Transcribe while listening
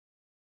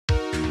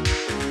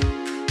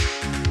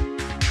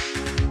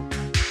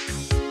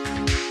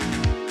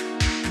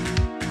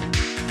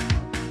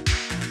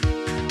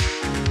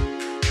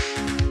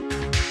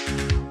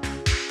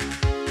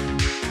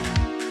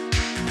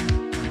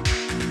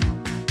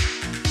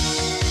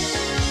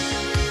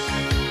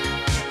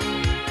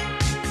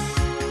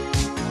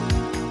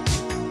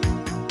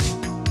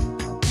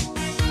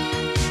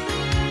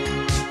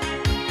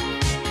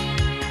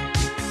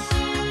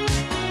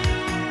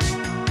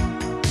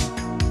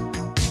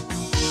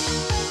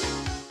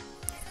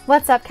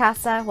What's up,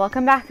 Casa?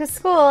 Welcome back to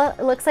school.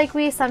 It looks like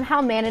we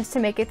somehow managed to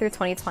make it through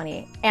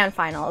 2020 and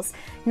finals.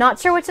 Not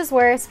sure which is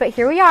worse, but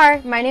here we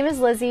are. My name is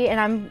Lizzie, and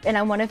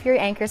I'm one of your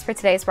anchors for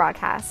today's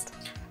broadcast.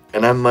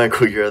 And I'm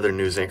Michael, your other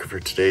news anchor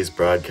for today's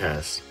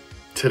broadcast.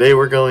 Today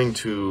we're going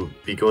to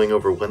be going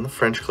over when the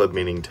French Club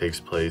meeting takes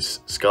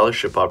place,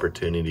 scholarship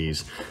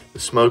opportunities, the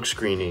smoke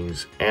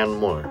screenings, and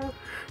more.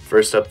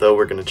 First up though,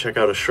 we're going to check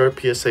out a short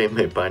PSA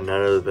made by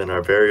none other than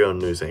our very own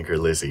news anchor,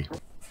 Lizzie.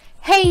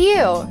 Hey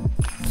you!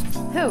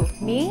 Who?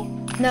 Me?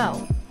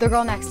 No, the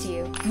girl next to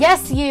you.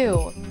 Yes,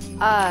 you!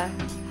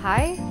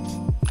 Hi?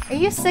 Are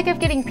you sick of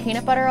getting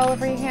peanut butter all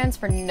over your hands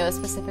for no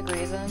specific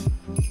reason?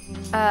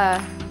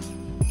 Yeah.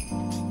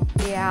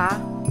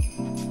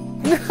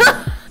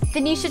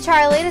 Then you should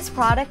try our latest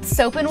product,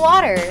 soap and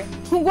water.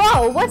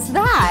 Whoa, what's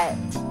that?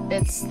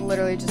 It's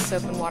literally just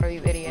soap and water,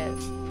 you idiot.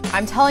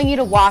 I'm telling you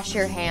to wash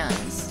your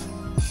hands.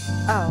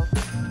 Oh.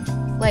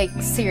 Like,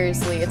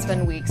 seriously, it's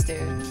been weeks,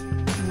 dude.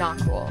 Not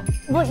cool.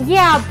 Well,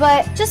 yeah,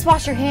 but just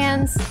wash your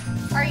hands.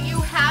 Are you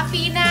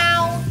happy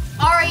now?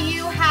 Are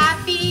you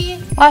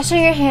happy?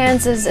 Washing your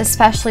hands is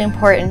especially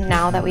important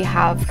now that we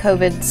have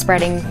COVID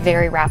spreading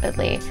very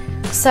rapidly.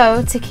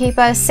 So to keep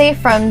us safe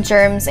from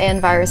germs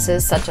and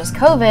viruses such as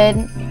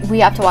COVID, we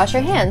have to wash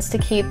our hands to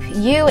keep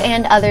you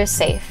and others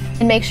safe.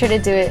 And make sure to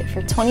do it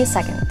for 20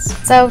 seconds.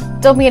 So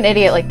don't be an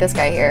idiot like this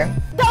guy here.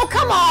 Oh,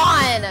 come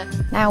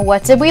on! Now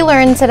what did we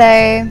learn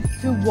today?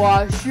 To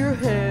wash your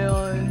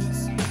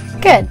hands.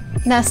 Good.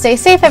 Now stay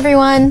safe,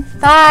 everyone.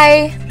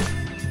 Bye.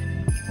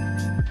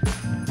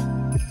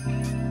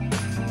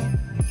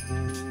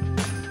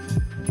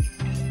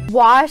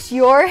 Wash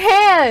your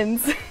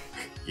hands.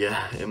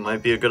 Yeah, it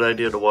might be a good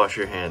idea to wash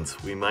your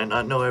hands. We might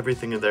not know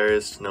everything there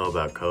is to know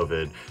about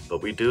COVID,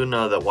 but we do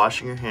know that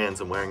washing your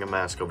hands and wearing a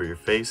mask over your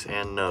face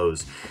and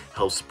nose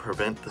helps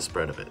prevent the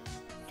spread of it.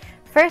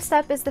 First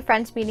up is the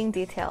French meeting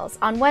details.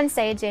 On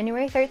Wednesday,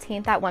 January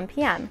 13th at 1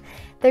 p.m.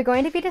 They're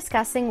going to be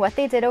discussing what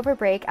they did over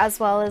break as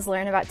well as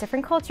learn about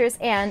different cultures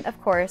and,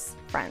 of course,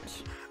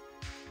 French.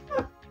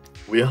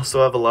 We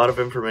also have a lot of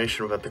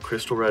information about the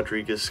Crystal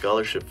Rodriguez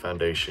Scholarship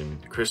Foundation.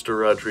 Crystal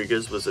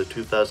Rodriguez was a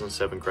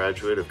 2007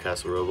 graduate of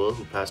Casa Roble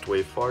who passed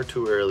away far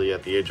too early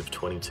at the age of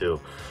 22.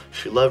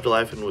 She loved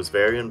life and was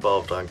very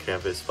involved on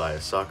campus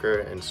via soccer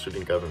and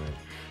student government.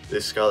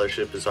 This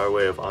scholarship is our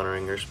way of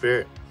honoring her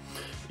spirit.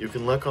 You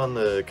can look on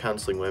the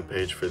counseling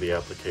webpage for the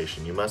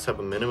application. You must have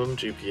a minimum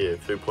GPA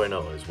of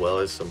 3.0 as well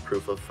as some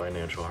proof of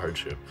financial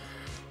hardship.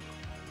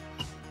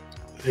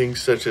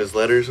 Things such as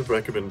letters of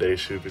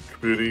recommendation and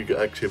community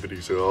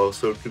activities are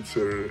also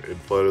considered,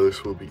 and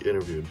finalists will be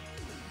interviewed.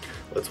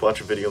 Let's watch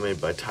a video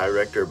made by Ty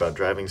Rector about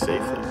driving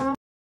safely.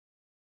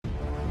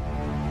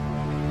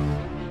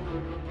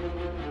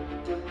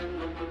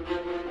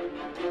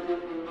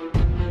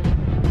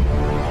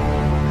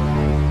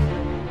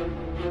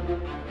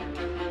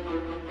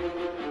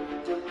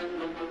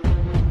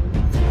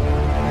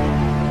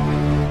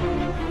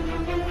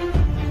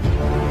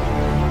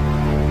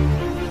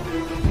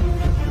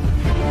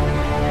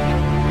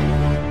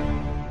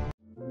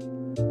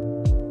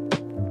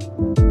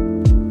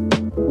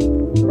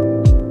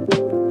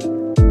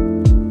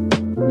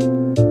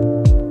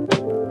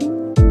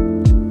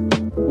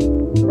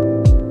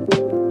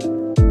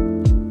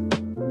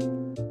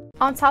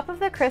 On top of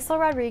the Crystal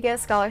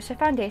Rodriguez Scholarship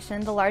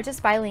Foundation, the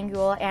largest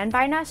bilingual and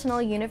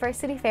binational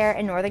university fair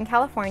in Northern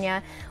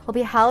California will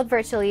be held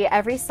virtually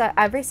every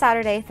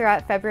Saturday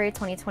throughout February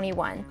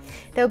 2021.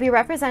 There will be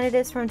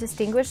representatives from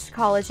distinguished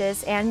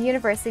colleges and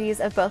universities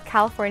of both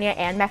California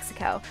and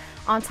Mexico.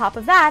 On top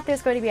of that,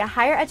 there's going to be a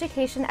higher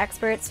education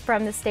experts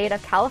from the state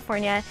of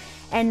California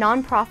and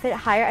nonprofit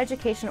higher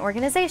education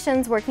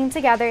organizations working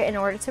together in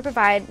order to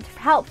provide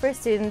help for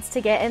students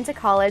to get into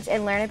college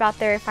and learn about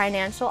their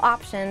financial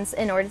options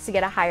in order to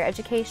get a higher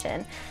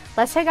education.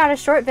 Let's check out a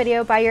short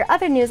video by your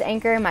other news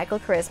anchor, Michael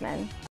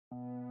Charisman.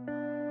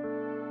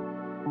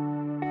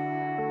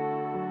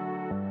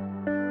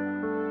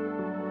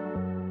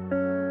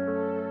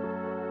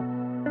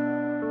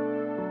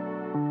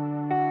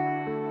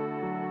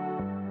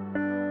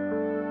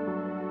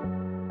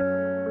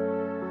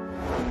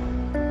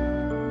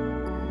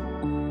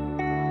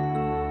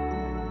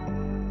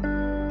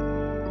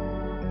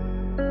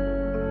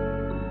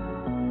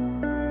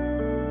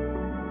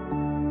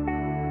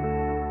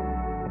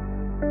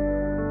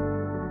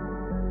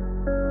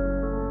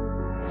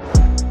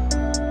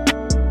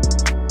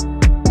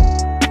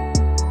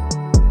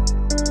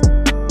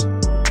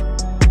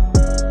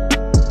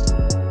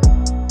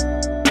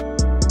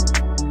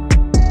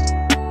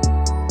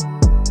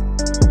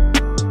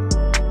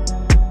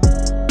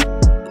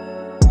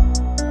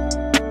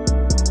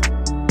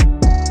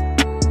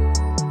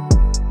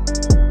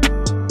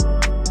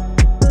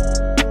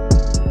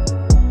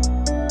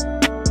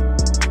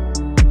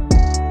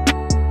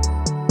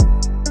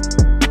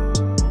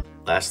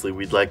 Lastly,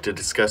 we'd like to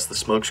discuss the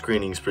smoke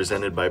screenings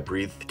presented by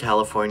Breathe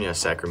California,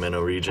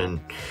 Sacramento region.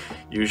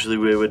 Usually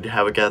we would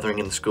have a gathering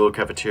in the school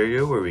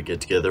cafeteria where we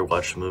get together,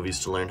 watch the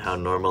movies to learn how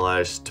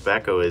normalized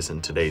tobacco is in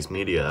today's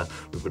media.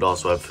 We would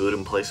also have food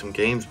and play some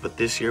games, but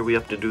this year we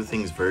have to do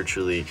things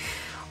virtually.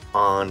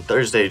 On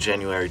Thursday,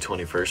 January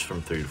 21st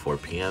from 3 to 4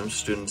 p.m.,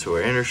 students who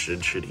are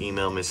interested should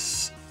email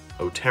Ms.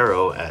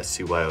 Otero at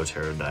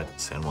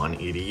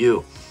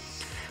cyotero.sanjuan.edu.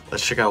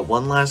 Let's check out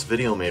one last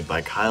video made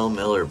by Kyle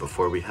Miller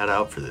before we head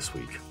out for this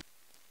week.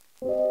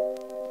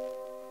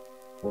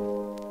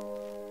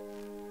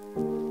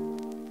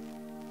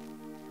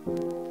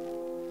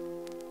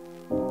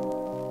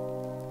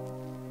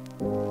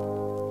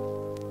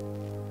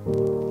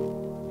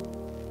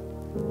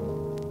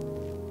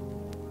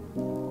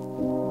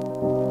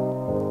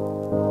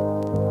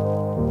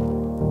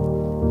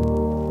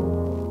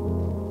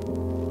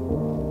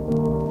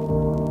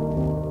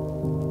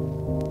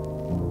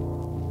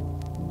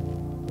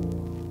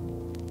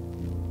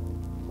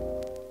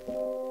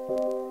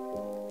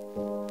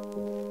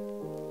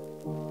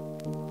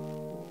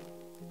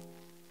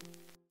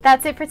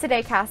 That's it for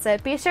today,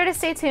 Casa. Be sure to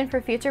stay tuned for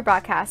future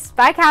broadcasts.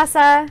 Bye,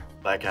 Casa!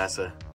 Bye, Casa.